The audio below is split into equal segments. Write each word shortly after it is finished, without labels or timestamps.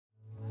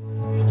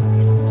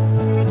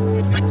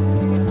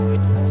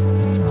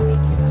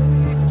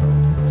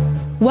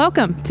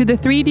Welcome to the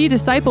 3D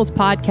Disciples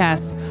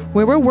podcast,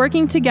 where we're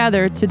working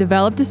together to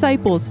develop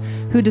disciples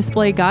who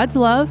display God's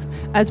love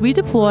as we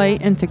deploy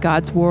into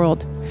God's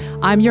world.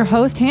 I'm your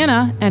host,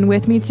 Hannah, and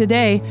with me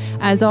today,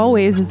 as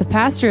always, is the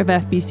pastor of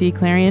FBC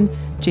Clarion,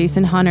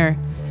 Jason Hunter.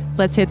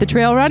 Let's hit the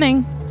trail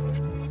running.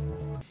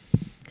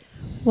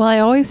 Well, I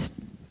always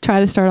try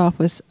to start off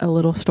with a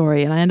little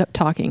story, and I end up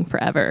talking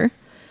forever.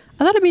 I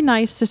thought it'd be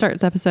nice to start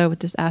this episode with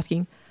just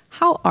asking,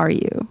 how are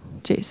you,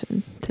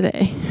 Jason,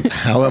 today?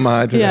 How am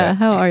I today? Yeah,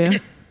 how are you?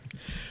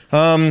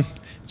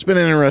 It's been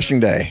an interesting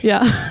day.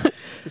 Yeah.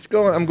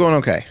 I'm going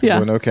okay. Yeah.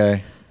 I'm going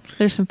okay.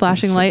 There's some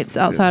flashing lights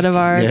outside of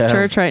our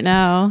church right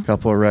now. A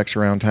couple of wrecks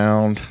around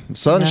town.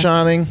 Sun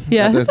shining.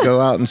 Yeah. Got to go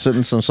out and sit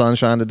in some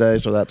sunshine today,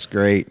 so that's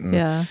great. And,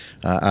 Yeah.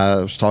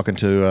 I was talking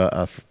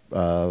to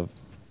a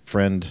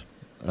friend,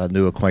 a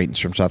new acquaintance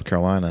from South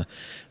Carolina.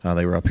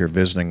 They were up here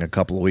visiting a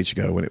couple of weeks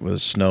ago when it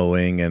was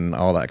snowing and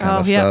all that kind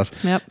of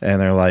stuff. Yep.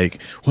 And they're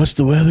like, "What's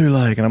the weather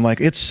like?" And I'm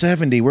like, "It's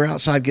 70. We're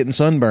outside getting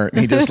sunburnt."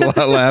 And he just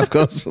laughed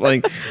because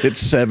like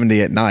it's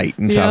 70 at night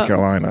in South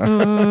Carolina.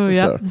 Oh,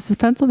 yeah. So. This is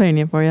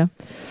Pennsylvania for you.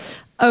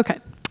 Okay.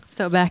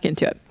 So back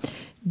into it.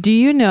 Do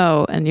you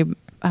know, and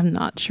I'm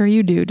not sure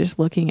you do, just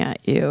looking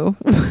at you,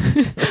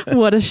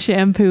 what a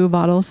shampoo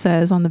bottle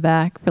says on the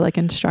back for like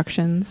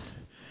instructions?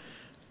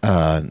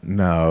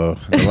 No.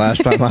 The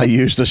last time I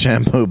used a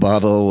shampoo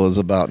bottle was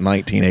about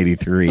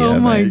 1983. Oh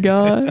my think.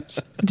 gosh.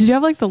 Did you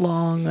have like the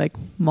long like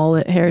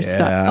mullet hairstyle?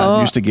 Yeah,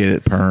 I used to get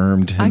it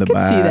permed in the back.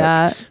 I could see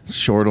that.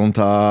 Short on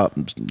top,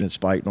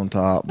 spiked on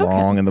top,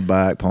 long in the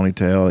back,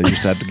 ponytail. I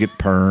used to have to get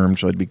permed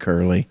so it'd be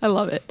curly. I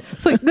love it.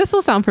 So this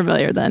will sound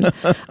familiar then.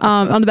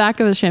 On the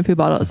back of the shampoo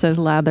bottle, it says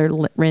lather,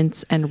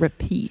 rinse, and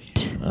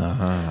repeat.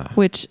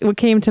 Which what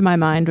came to my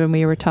mind when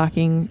we were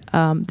talking,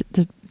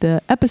 the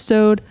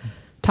episode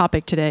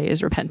topic today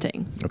is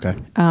repenting. Okay.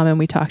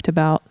 And you talked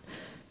about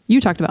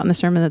in the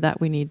sermon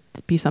that we need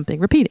to be something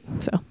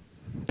repeating. So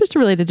just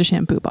related to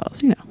shampoo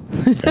bottles,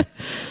 Okay.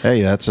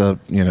 Hey, that's a,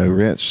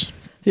 rinse.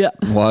 Yeah.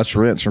 Wash,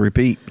 rinse, and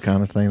repeat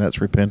kind of thing. That's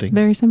repenting.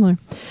 Very similar.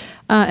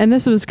 And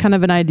this was kind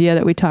of an idea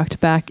that we talked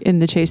back in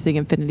the Chasing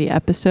Infinity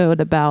episode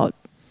about,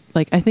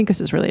 like, I think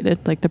this is related,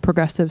 like the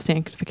progressive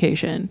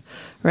sanctification,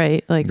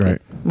 right? Like,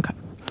 right. Okay.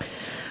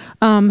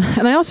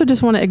 And I also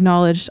just want to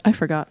acknowledge, I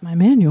forgot my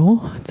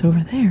manual. It's over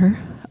there.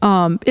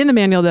 In the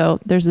manual, though,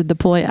 there's a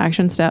deploy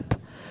action step,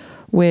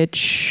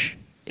 which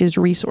is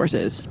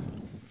resources.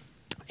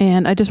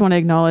 And I just want to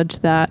acknowledge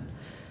that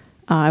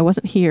I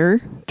wasn't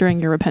here during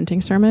your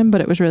repenting sermon,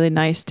 but it was really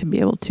nice to be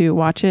able to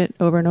watch it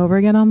over and over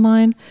again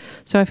online.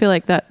 So I feel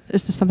like that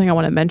is just something I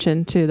want to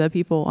mention to the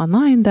people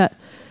online,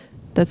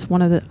 that's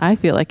I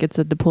feel like it's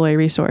a deploy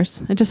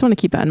resource. I just want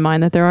to keep that in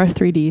mind, that there are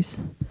 3Ds: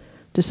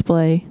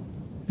 display,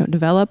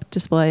 develop,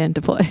 display, and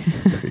deploy.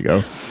 There you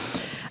go.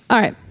 All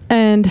right.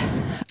 And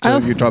so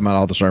you're talking about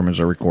all the sermons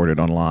are recorded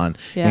online.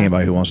 Yeah.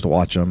 Anybody who wants to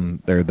watch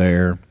them, they're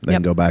there. They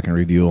can go back and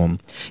review them.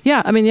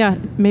 Yeah. I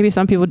mean, maybe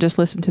some people just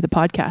listen to the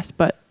podcast,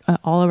 but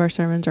all of our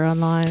sermons are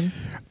online.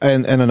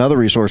 And another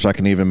resource I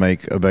can even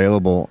make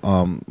available,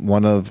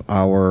 one of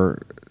our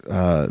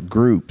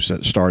groups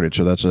that started,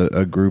 so that's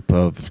a group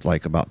of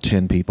like about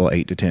 10 people,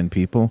 8 to 10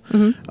 people.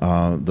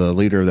 Mm-hmm. The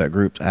leader of that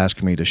group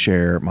asked me to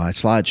share my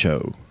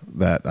slideshow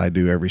that I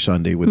do every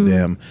Sunday with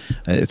them.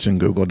 It's in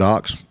Google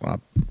Docs. I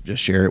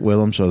just share it with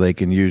them so they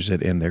can use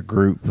it in their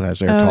group as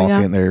they're talking.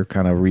 Yeah. They're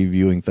kind of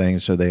reviewing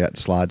things, so they got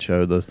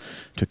slideshow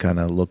to kind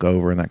of look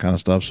over and that kind of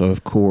stuff. So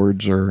if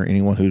Cords or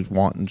anyone who's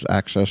wanting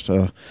access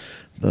to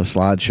the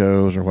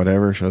slideshows or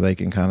whatever, so they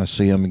can kind of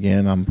see them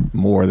again, I'm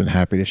more than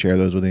happy to share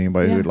those with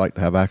anybody who would like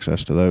to have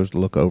access to those, to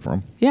look over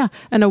them. Yeah,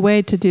 and a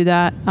way to do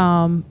that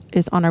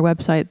is on our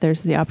website.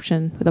 There's the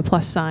option with a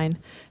plus sign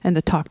and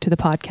the talk to the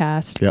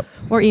podcast,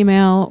 or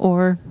email,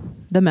 or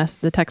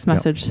the text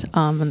message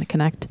and the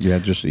connect. Yeah,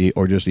 just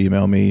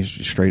email me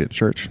straight at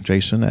church,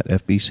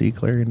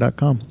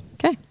 jason@fbcclarion.com.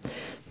 Okay,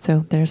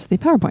 so there's the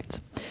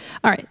PowerPoints.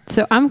 All right,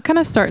 so I'm kind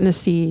of starting to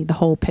see the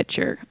whole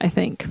picture, I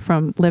think,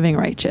 from Living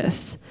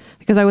Righteous.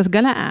 Because I was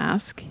going to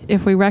ask,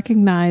 if we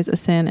recognize a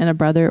sin in a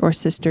brother or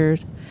sister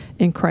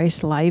in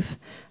Christ's life,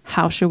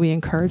 how should we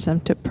encourage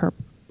them to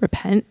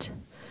repent?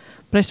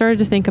 But I started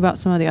to think about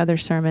some of the other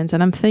sermons,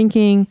 and I'm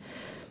thinking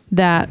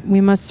that we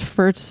must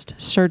first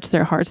search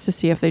their hearts to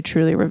see if they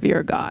truly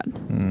revere God.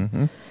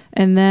 Mm-hmm.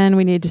 And then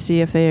we need to see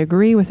if they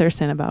agree with their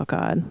sin about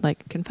God,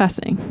 like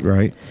confessing.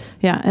 Right.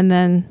 Yeah, and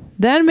then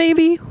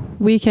maybe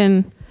we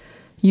can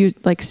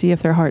see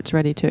if their heart's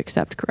ready to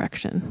accept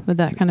correction. Would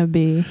that kind of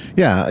be?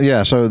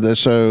 Yeah. So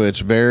it's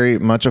very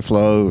much a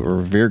flow.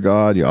 Revere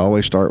God. You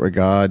always start with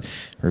God.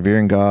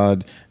 Revering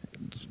God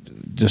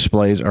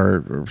displays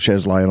or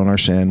sheds light on our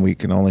sin. We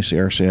can only see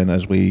our sin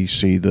as we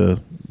see the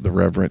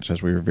reverence,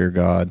 as we revere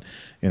God.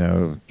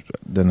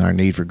 Then our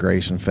need for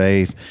grace and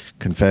faith,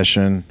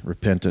 confession,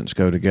 repentance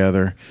go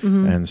together.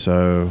 Mm-hmm. And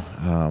so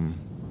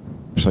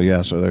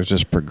there's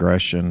this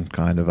progression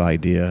kind of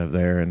idea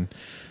there. And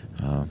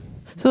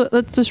so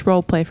let's just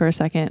role play for a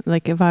second.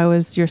 Like if I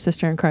was your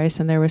sister in Christ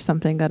and there was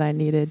something that I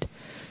needed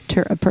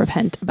to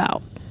repent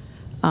about,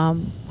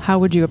 how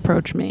would you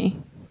approach me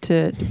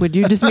would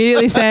you just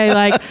immediately say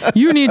like,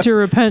 you need to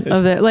repent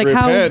of it? Like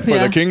repent, how, for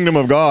the kingdom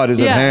of God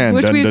is at hand.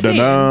 Which we've seen.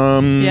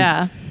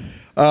 Yeah.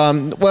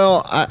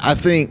 Well, I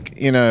think,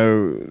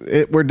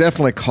 we're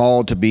definitely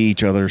called to be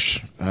each other's,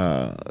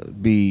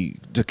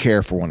 to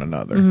care for one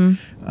another.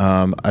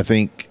 Mm-hmm. I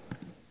think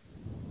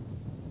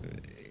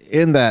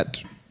in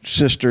that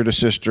sister to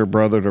sister,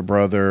 brother to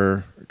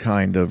brother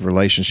kind of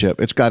relationship,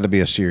 it's got to be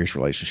a serious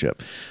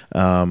relationship.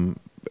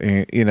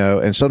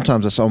 And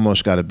sometimes it's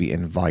almost got to be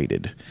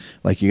invited.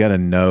 Like you got to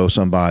know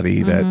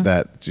somebody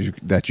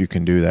that you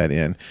can do that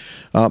in.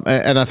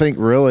 And I think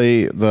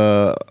really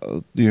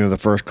the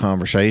first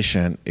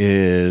conversation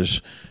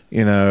is,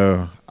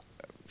 I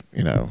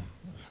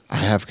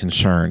have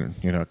concern,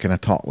 can I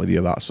talk with you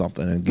about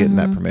something, and getting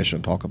that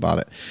permission to talk about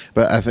it.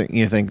 But I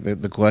think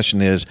that the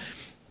question is,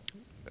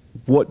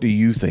 what do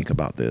you think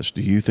about this?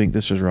 Do you think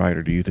this is right,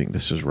 or do you think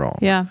this is wrong?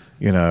 Yeah.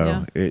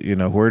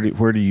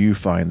 Where do you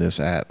find this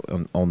at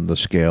on the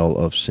scale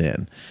of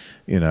sin?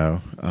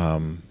 Because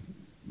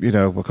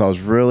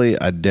really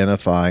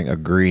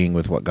agreeing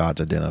with what God's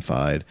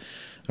identified,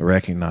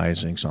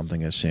 recognizing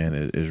something as sin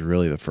is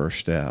really the first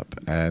step.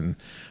 And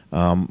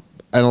a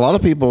lot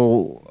of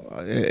people,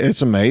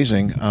 it's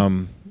amazing.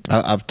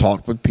 I've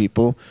talked with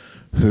people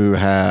who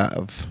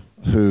have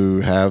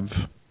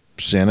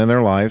sin in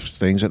their lives,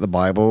 things that the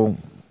Bible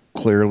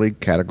clearly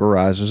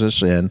categorizes as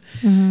sin,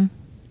 and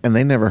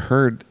they never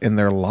heard in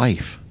their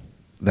life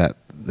that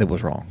it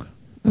was wrong.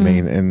 I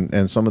mean,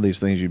 and some of these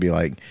things you'd be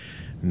like,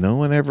 no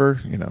one ever,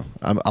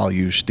 I'll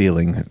use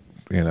stealing,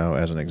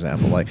 as an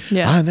example. Like,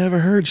 I never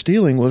heard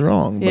stealing was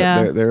wrong,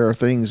 but there are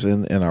things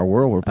in our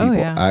world where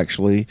people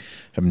actually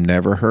have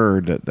never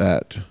heard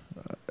that,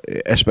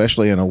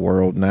 especially in a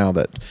world now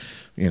that,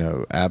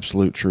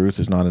 absolute truth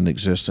is not in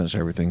existence.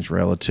 Everything's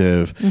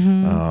relative.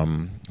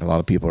 A lot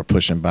of people are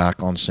pushing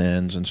back on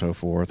sins and so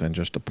forth, and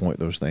just to point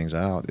those things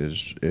out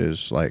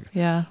is like,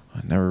 I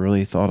never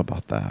really thought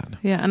about that.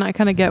 Yeah, and I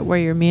kind of get where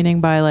you're meaning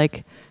by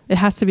like, it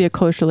has to be a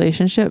close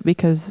relationship,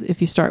 because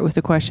if you start with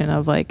the question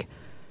of like,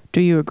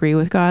 do you agree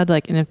with God?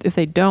 Like, and if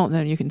they don't,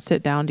 then you can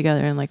sit down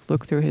together and like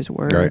look through His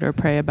Word or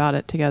pray about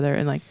it together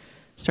and like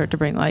start to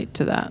bring light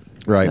to that.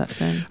 Right. To that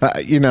sin.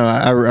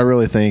 I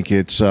really think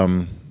it's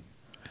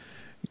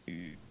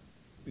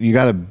you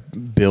got to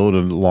build a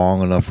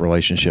long enough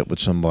relationship with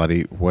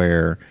somebody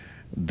where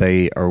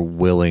they are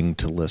willing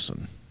to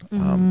listen.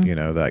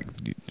 Like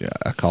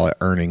I call it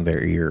earning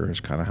their ear is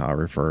kind of how I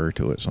refer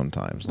to it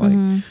sometimes. Like,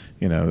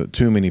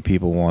 too many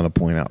people want to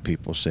point out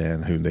people's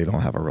sin who they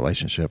don't have a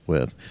relationship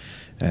with.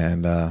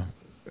 And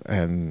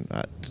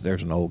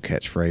there's an old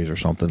catchphrase or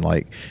something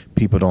like,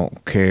 people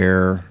don't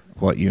care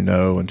what you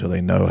know until they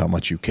know how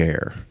much you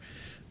care.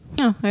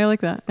 Oh, I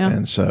like that. Yeah.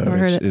 And so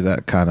it's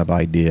that kind of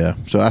idea.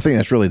 So I think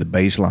that's really the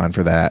baseline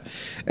for that.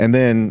 And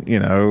then,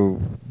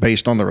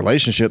 based on the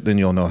relationship, then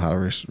you'll know how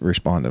to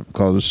respond to it,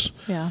 because,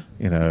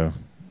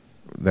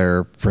 there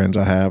are friends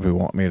I have who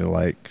want me to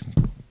like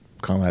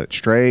come at it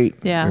straight.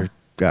 Yeah. There are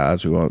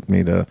guys who want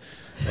me to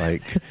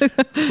like,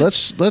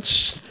 let's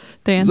dance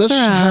around.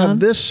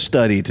 Have this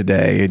study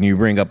today. And you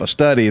bring up a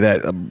study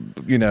that,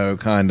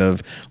 kind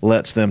of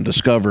lets them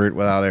discover it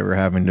without ever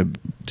having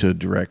to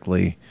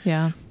directly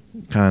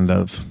kind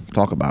of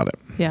talk about it.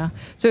 Yeah.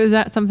 So is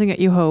that something that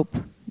you hope,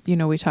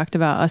 we talked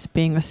about us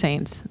being the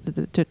saints,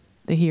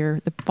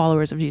 the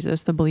followers of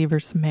Jesus, the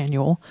believer's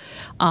manual,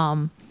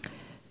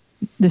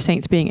 the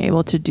saints being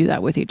able to do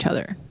that with each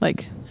other.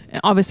 Like,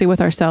 obviously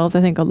with ourselves,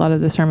 I think a lot of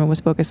the sermon was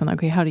focused on,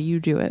 okay, how do you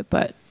do it?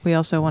 But we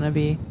also want to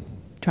be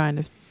trying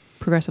to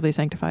progressively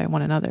sanctify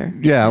one another.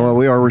 Yeah, well,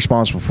 we are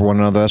responsible for one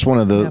another. That's one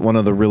of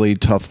the really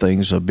tough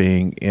things of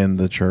being in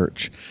the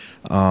church.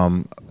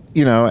 And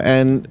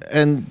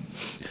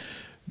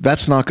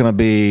that's not going to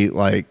be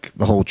like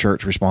the whole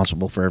church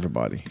responsible for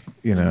everybody.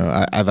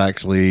 I've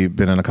actually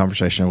been in a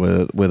conversation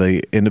with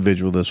a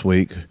individual this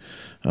week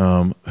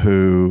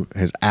who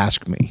has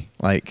asked me,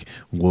 like,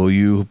 will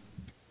you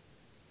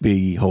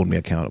hold me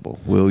accountable?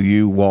 Will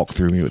you walk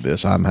through me with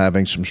this? I'm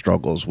having some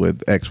struggles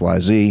with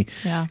XYZ.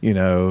 Yeah.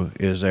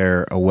 Is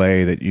there a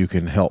way that you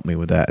can help me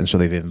with that? And so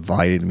they've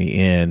invited me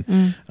in,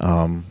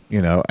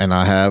 and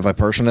I have a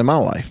person in my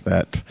life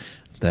that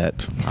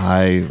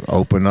I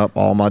open up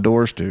all my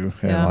doors to,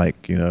 and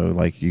like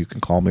you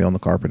can call me on the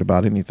carpet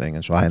about anything.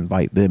 And so I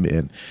invite them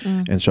in.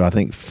 And so I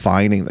think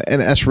finding,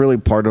 and that's really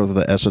part of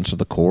the essence of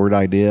the cord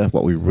idea.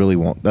 What we really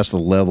want, that's the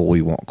level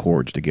we want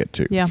cords to get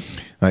to. Yeah.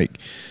 Like,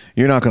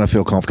 you're not going to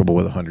feel comfortable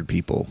with 100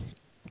 people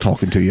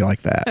talking to you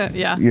like that.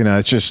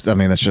 It's just,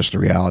 that's just the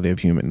reality of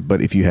human. But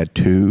if you had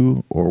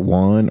 2 or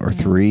 1 or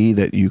 3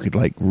 that you could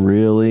like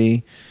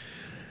really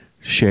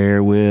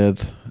share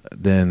with,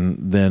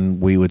 then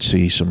we would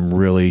see some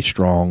really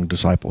strong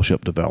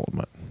discipleship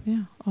development.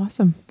 Yeah,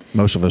 awesome.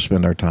 Most of us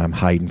spend our time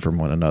hiding from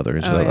one another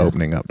instead of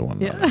opening up to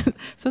one another.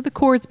 So the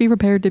cords be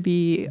prepared to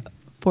be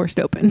forced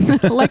open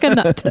like a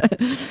nut.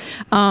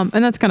 And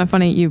that's kind of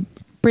funny. You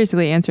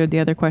basically answered the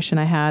other question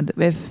I had,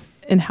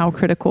 and how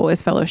critical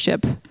is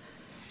fellowship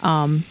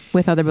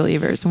with other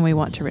believers when we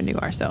want to renew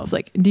ourselves.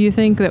 Like, do you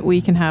think that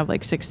we can have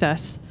like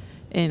success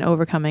in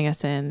overcoming a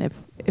sin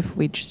if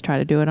we just try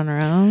to do it on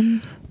our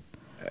own?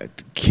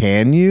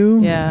 Can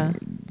you? Yeah.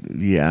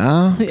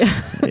 Yeah.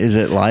 Yeah. Is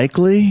it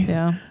likely?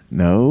 Yeah.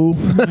 No.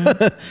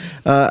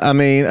 I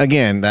mean,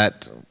 again,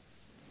 that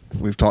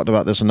we've talked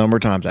about this a number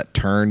of times, that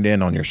turned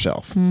in on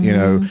yourself. You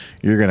know,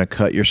 you're going to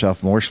cut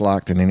yourself more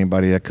slack than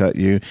anybody that cut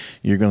you.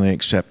 You're going to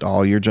accept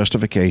all your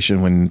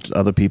justification when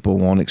other people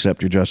won't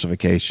accept your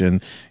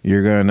justification.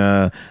 You're going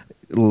to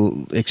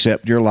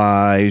accept your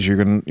lies. You're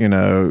going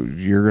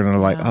to,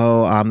 like,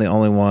 oh, I'm the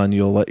only one.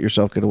 You'll let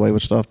yourself get away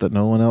with stuff that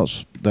no one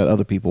else, that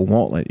other people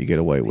won't let you get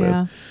away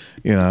with.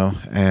 Yeah.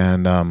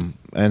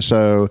 And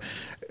so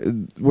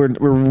we're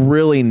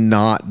really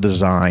not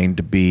designed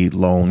to be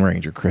Lone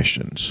Ranger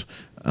Christians.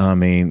 I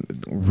mean,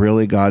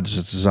 really, God's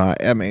design.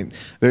 I mean,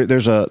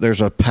 there's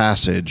a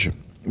passage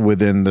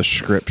within the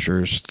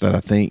scriptures that I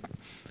think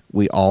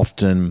we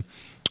often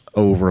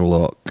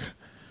overlook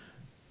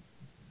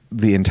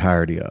the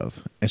entirety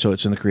of, and so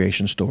it's in the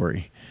creation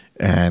story,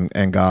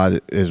 and God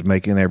is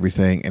making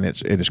everything, and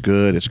it is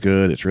good, it's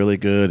good, it's really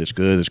good, it's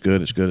good, it's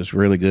good, it's good, it's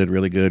really good,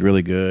 really good,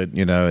 really good.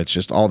 You know, it's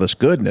just all this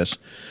goodness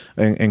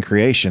in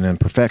creation and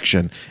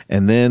perfection,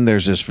 and then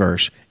there's this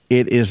verse: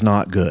 it is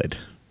not good.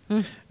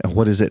 And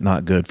what is it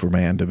not good for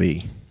man to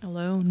be?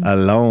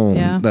 Alone.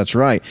 Yeah. That's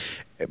right.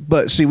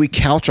 But see, we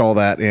couch all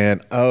that in,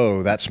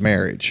 oh, that's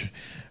marriage.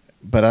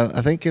 But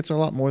I think it's a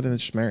lot more than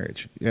just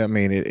marriage. Yeah, I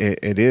mean,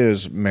 it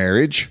is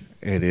marriage.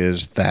 It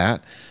is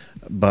that.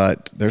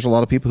 But there's a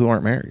lot of people who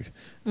aren't married.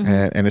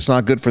 And it's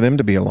not good for them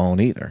to be alone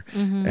either.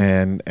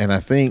 And I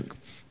think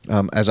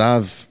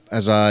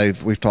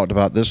we've talked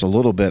about this a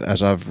little bit,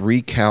 as I've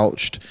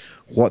recouched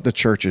what the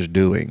church is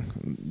doing,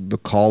 the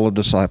call of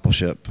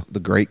discipleship, the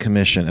Great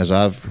Commission, as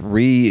I've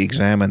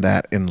re-examined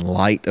that in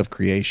light of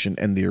creation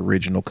and the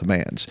original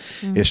commands.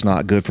 It's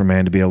not good for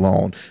man to be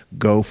alone.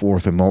 Go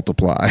forth and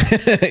multiply.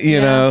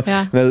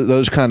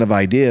 Those kind of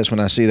ideas. When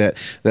I see that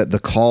the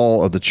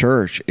call of the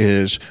church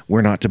is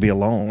we're not to be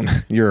alone.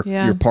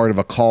 You're part of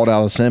a called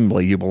out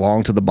assembly. You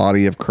belong to the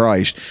body of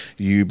Christ.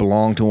 You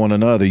belong to one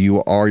another.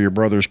 You are your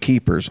brother's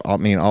keepers. I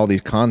mean, all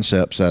these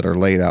concepts that are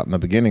laid out in the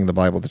beginning of the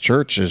Bible, the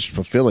church is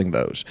fulfilling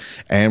those.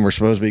 And we're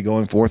supposed to be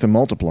going forth and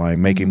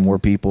multiplying, making more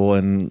people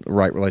in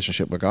right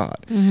relationship with God.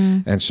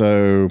 And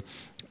so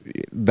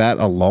that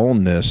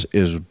aloneness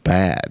is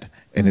bad.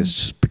 And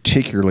it's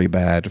particularly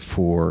bad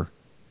for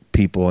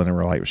people in a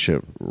right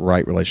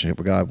relationship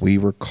with God. We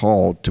were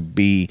called to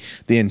be,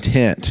 the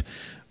intent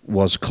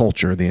was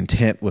culture. The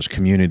intent was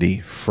community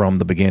from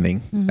the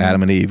beginning.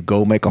 Adam and Eve,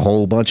 go make a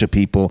whole bunch of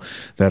people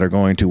that are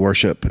going to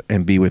worship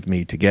and be with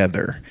me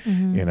together,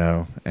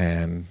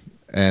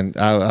 And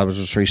I was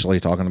just recently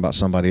talking about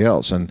somebody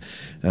else, and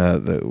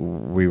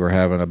we were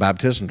having a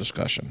baptism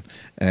discussion,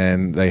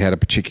 and they had a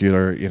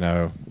particular,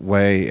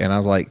 way, and I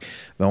was like,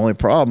 the only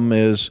problem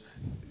is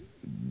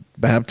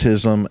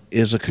baptism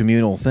is a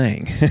communal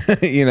thing.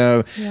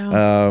 A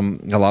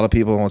lot of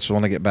people just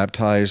want to get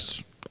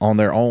baptized on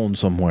their own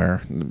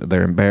somewhere.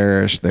 They're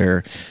embarrassed.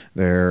 I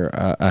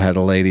had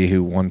a lady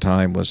who one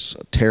time was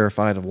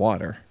terrified of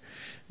water.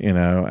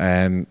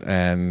 And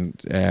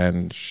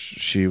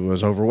she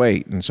was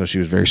overweight, and so she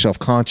was very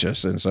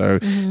self-conscious, and so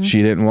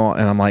she didn't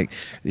want. And I'm like,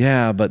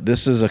 yeah, but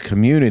this is a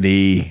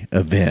community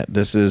event.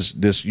 This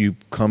you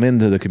come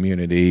into the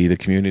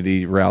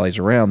community rallies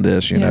around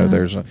this.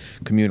 There's a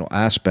communal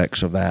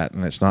aspects of that,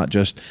 and it's not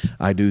just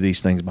I do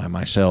these things by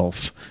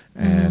myself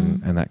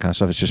and that kind of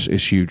stuff.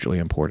 It's hugely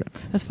important.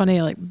 That's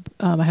funny. Like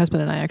my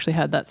husband and I actually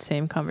had that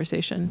same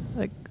conversation,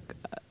 like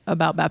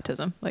about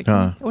baptism. Like,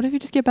 what if you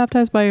just get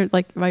baptized by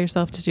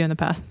yourself, just you and the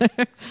pastor?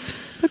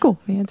 So cool.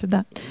 He answered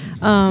that.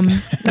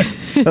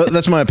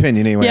 That's my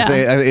opinion anyway.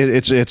 Yeah.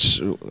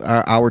 It's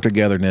our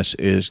togetherness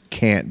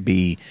can't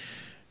be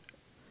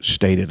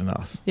stated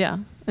enough. Yeah,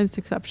 it's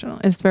exceptional.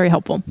 It's very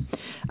helpful.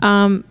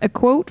 A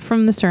quote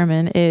from the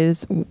sermon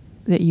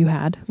that you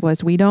had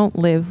was, "We don't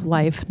live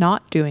life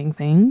not doing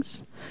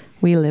things.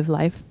 We live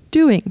life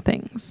doing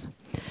things."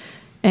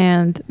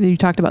 And you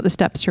talked about the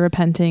steps to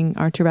repenting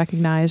are to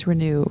recognize,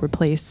 renew,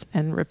 replace,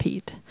 and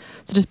repeat.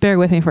 So just bear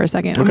with me for a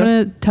second. Okay. I'm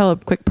going to tell a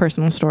quick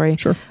personal story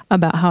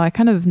about how I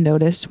kind of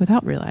noticed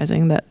without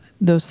realizing that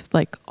those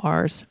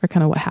R's are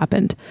kind of what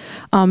happened.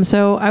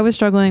 So I was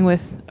struggling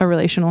with a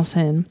relational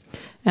sin,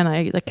 and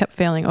I kept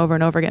failing over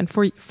and over again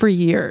for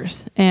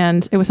years.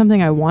 And it was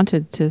something I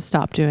wanted to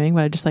stop doing,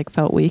 but I just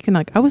felt weak, and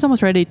I was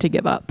almost ready to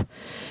give up.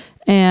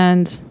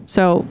 And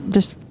so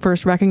just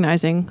first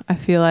recognizing, I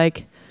feel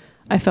like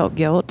I felt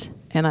guilt,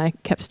 and I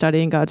kept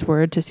studying God's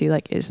word to see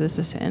is this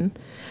a sin?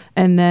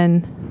 And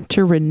then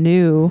to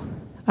renew,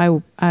 I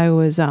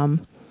was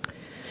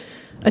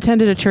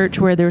attended a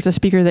church where there was a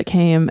speaker that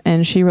came,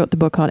 and she wrote the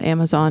book called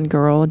Amazon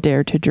Girl,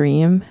 Dare to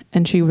Dream.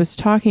 And she was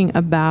talking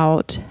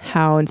about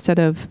how instead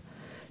of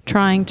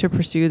trying to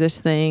pursue this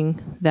thing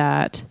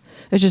that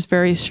is just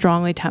very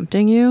strongly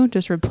tempting you,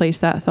 just replace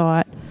that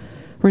thought,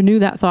 renew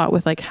that thought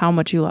with how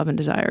much you love and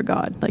desire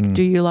God.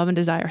 Do you love and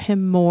desire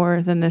him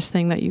more than this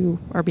thing that you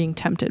are being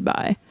tempted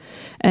by?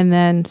 And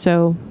then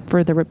so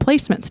for the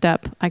replacement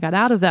step, I got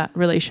out of that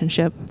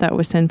relationship that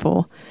was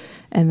sinful,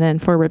 And then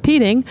for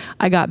repeating,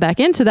 I got back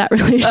into that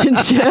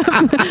relationship,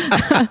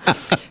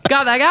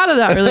 got back out of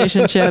that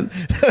relationship,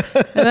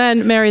 and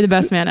then married the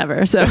best man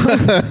ever. So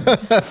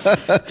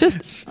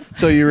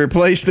so you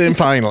replaced him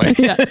finally.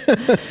 Yes.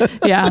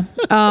 Yeah.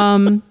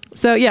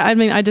 So yeah, I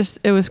mean,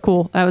 it was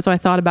cool. That was what I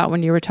thought about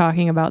when you were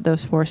talking about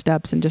those 4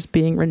 steps and just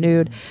being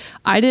renewed.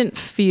 I didn't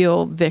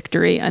feel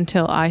victory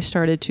until I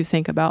started to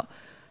think about,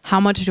 how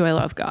much do I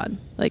love God?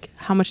 Like,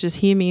 how much does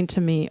he mean to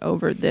me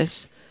over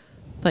this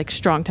like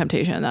strong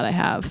temptation that I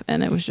have?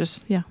 And it was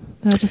just, that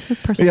was just a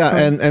personal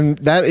story. And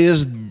that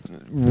is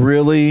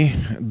really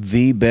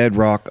the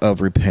bedrock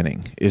of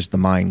repenting, is the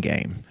mind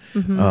game.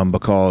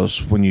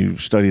 Because when you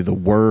study the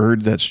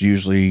word that's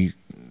usually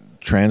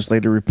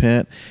translated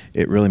repent,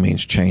 it really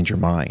means change your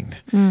mind.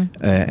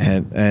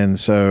 And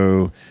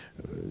so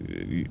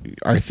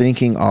our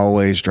thinking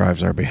always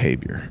drives our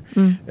behavior.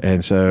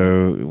 And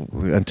so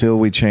until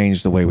we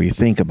change the way we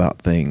think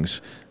about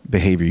things,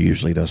 behavior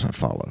usually doesn't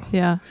follow.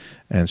 Yeah.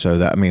 And so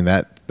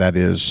that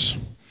is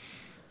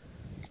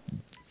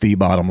the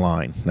bottom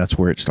line. That's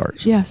where it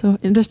starts. Yeah. So,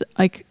 and just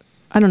like,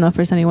 I don't know if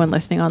there's anyone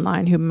listening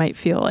online who might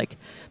feel like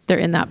they're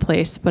in that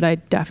place, but I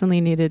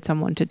definitely needed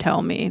someone to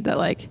tell me that,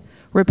 like,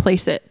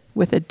 replace it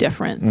with a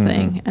different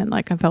thing. And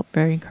like, I felt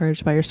very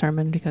encouraged by your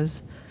sermon,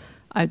 because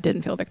I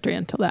didn't feel victory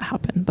until that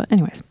happened. But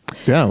anyways.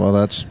 Yeah. Well,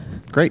 that's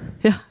great.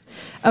 Yeah.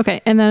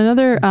 Okay. And then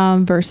another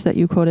verse that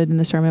you quoted in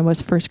the sermon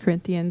was 1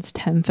 Corinthians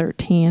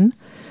 10:13,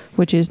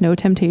 which is, no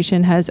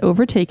temptation has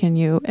overtaken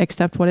you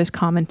except what is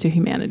common to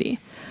humanity.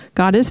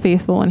 God is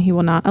faithful, and he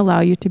will not allow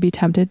you to be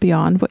tempted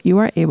beyond what you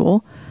are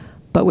able,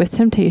 but with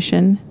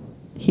temptation,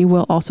 he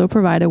will also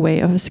provide a way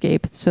of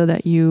escape so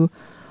that you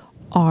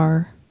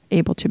are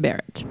able to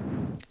bear it.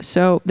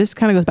 So this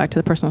kind of goes back to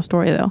the personal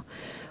story, though.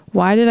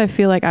 Why did I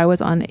feel like I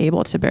was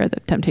unable to bear the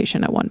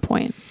temptation at one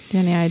point? Do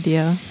you have any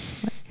idea?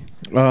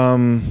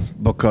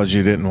 Because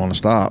you didn't want to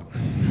stop.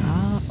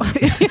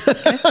 Okay.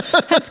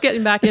 That's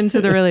getting back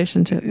into the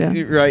relationship. Yeah.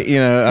 Right.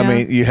 I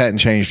mean, you hadn't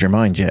changed your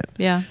mind yet.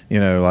 Yeah.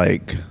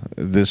 Like,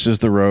 this is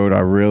the road.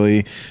 I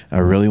really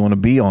want to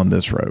be on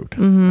this road.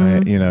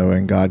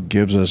 And God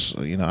gives us,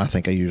 I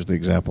think I used the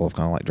example of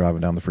kind of like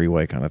driving down the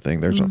freeway kind of thing.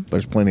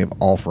 There's plenty of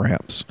off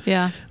ramps.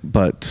 Yeah.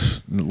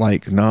 But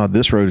like, no,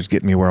 this road is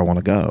getting me where I want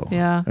to go.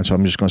 Yeah. And so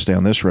I'm just going to stay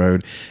on this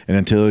road. And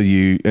until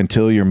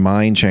your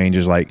mind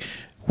changes, like,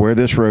 where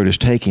this road is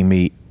taking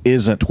me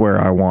isn't where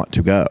I want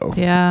to go.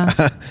 Yeah.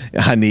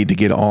 I need to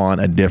get on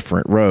a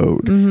different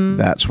road.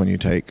 That's when you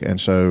take. And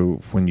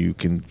so when you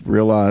can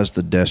realize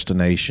the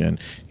destination,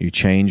 you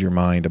change your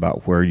mind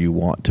about where you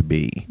want to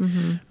be.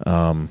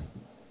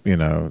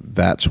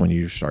 That's when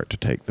you start to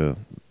take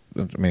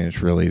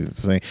it's really the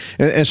thing.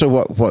 And so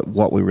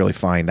what we really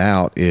find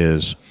out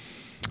is,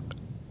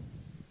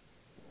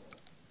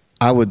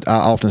 I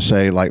often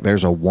say, like,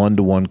 there's a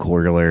 1-to-1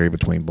 corollary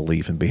between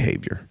belief and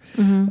behavior.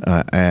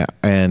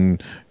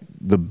 And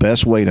the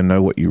best way to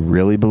know what you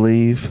really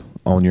believe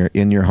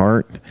in your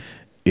heart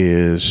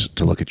is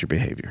to look at your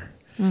behavior.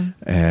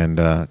 And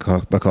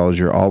because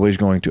you're always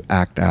going to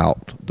act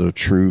out the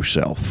true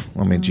self.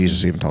 I mean,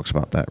 Jesus even talks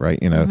about that, right?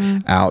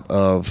 Out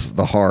of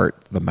the heart,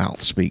 the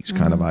mouth speaks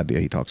kind of idea.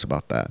 He talks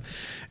about that.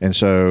 And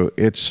so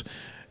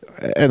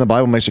and the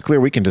Bible makes it clear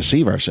we can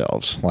deceive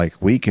ourselves.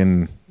 Like, we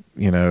can,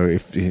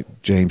 if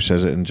James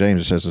says it, and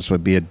James says this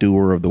would be a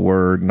doer of the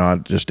word,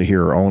 not just a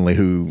hearer only,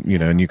 who,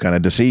 and you kind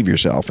of deceive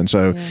yourself. And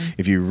so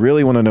if you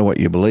really want to know what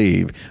you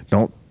believe,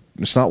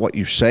 it's not what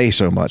you say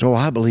so much. Oh,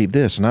 I believe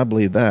this and I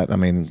believe that. I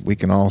mean, we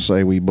can all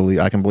say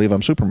I can believe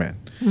I'm Superman,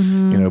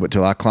 but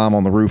till I climb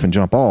on the roof and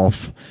jump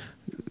off,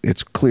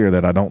 it's clear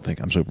that I don't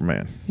think I'm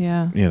Superman.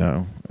 Yeah.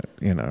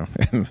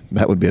 And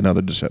that would be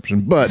another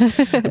deception. But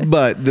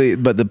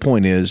the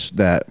point is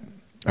that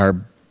our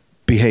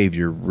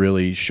behavior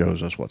really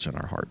shows us what's in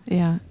our heart.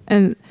 Yeah.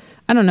 And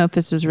I don't know if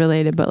this is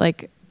related, but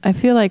like, I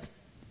feel like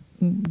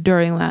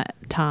during that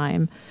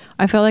time,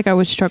 I felt like I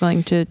was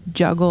struggling to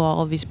juggle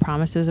all of these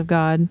promises of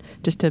God,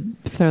 just to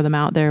throw them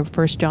out there.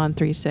 1 John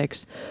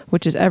 3:6,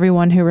 which is,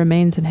 everyone who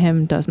remains in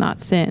him does not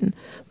sin,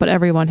 but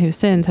everyone who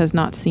sins has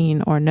not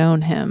seen or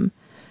known him.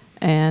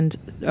 And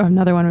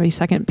another one would be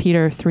 2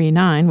 Peter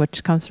 3:9,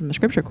 which comes from the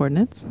scripture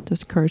coordinates.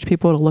 Just encourage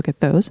people to look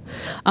at those.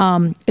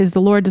 Is,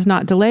 the Lord does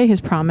not delay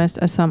his promise,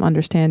 as some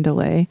understand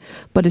delay,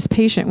 but is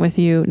patient with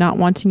you, not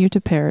wanting you to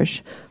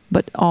perish,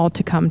 but all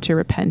to come to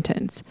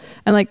repentance.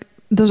 And like,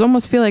 those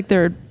almost feel like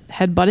they're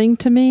headbutting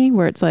to me,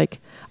 where it's like,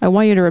 I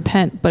want you to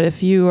repent, but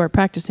if you are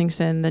practicing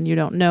sin, then you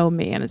don't know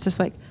me. And it's just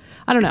like,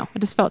 I don't know. I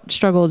just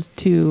struggled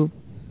to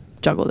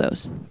juggle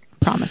those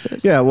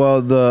promises. Yeah, well,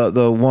 the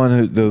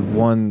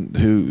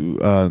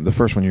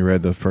first one you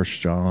read, the 1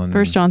 John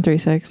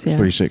 3:6, yeah.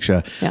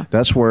 3:6, yeah.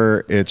 That's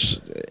where it's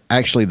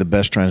actually the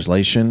best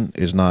translation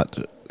is not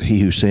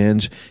he who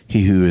sins,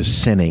 he who is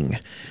sinning.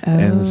 Oh.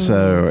 And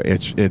so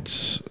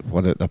it's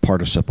what a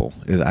participle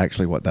is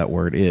actually what that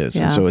word is.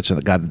 Yeah. And so it's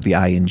got the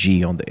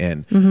ing on the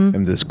end,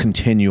 and this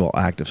continual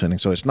act of sinning.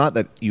 So it's not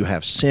that you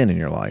have sin in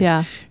your life.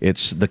 Yeah.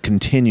 It's the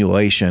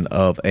continuation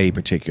of a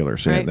particular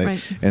sin.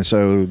 Right. And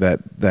so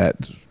that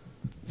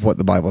what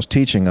the Bible is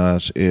teaching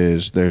us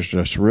is there's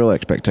just real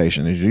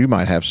expectation is you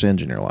might have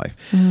sins in your life,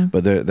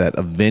 but that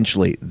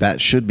eventually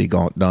that should be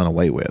done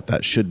away with.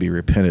 That should be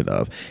repented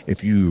of.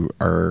 If you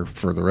are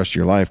for the rest of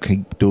your life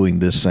keep doing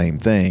this same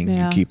thing,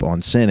 you keep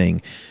on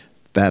sinning,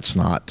 that's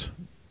not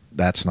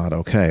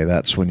okay.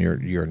 That's when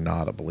you're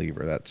not a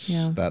believer.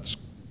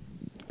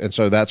 And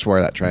so that's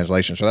where that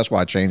translation. So that's why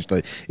I changed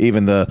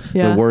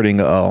the wording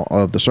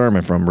of the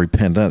sermon from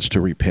repentance to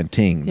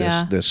repenting.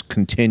 This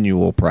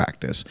continual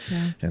practice.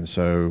 Yeah. And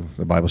so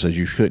the Bible says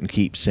you shouldn't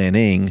keep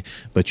sinning,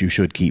 but you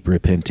should keep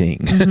repenting.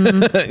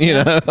 Mm-hmm. you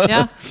know.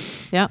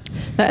 Yeah.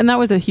 And that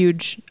was a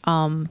huge,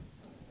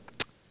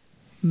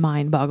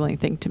 mind-boggling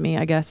thing to me,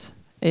 I guess,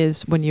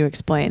 is when you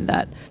explain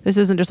that this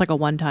isn't just like a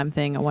one-time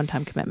thing, a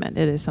one-time commitment.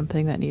 It is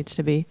something that needs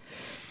to be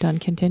done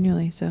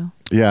continually. So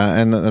yeah,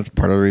 and that's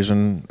part of the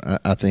reason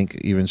I think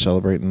even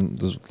celebrating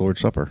the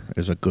Lord's Supper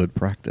is a good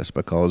practice,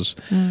 because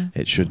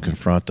it should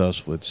confront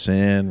us with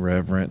sin,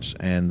 reverence,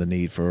 and the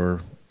need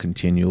for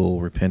continual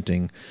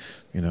repenting,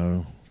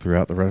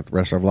 throughout the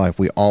rest of our life.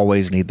 We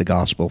always need the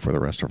gospel for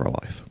the rest of our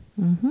life.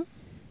 Mm-hmm.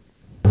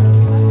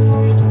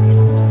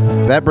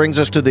 That brings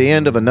us to the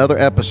end of another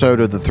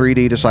episode of the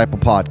 3D Disciple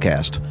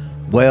Podcast.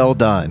 Well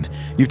done.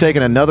 You've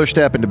taken another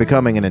step into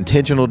becoming an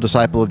intentional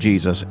disciple of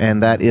Jesus,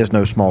 and that is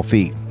no small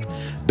feat.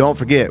 Don't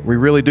forget, we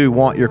really do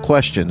want your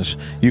questions.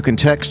 You can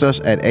text us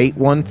at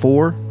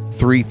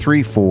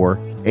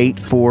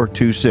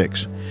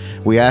 814-334-8426.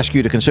 We ask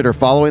you to consider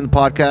following the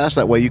podcast.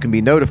 That way you can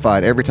be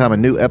notified every time a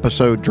new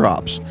episode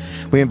drops.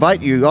 We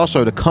invite you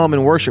also to come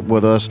and worship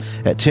with us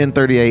at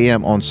 10:30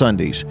 a.m. on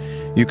Sundays.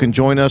 You can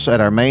join us at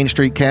our Main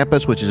Street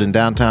campus, which is in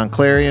downtown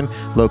Clarion,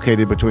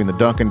 located between the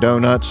Dunkin'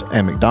 Donuts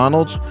and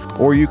McDonald's.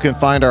 Or you can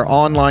find our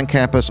online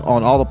campus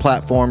on all the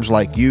platforms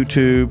like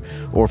YouTube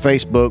or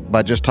Facebook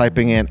by just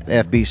typing in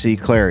FBC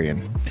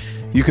Clarion.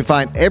 You can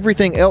find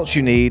everything else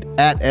you need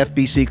at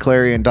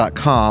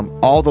fbcclarion.com.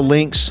 All the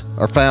links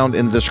are found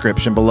in the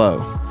description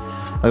below.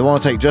 I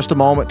want to take just a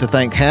moment to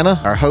thank Hannah,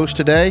 our host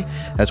today,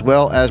 as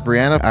well as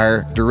Brianna,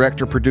 our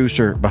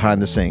director-producer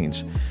behind the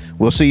scenes.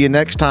 We'll see you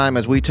next time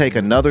as we take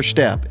another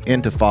step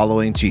into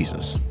following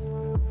Jesus.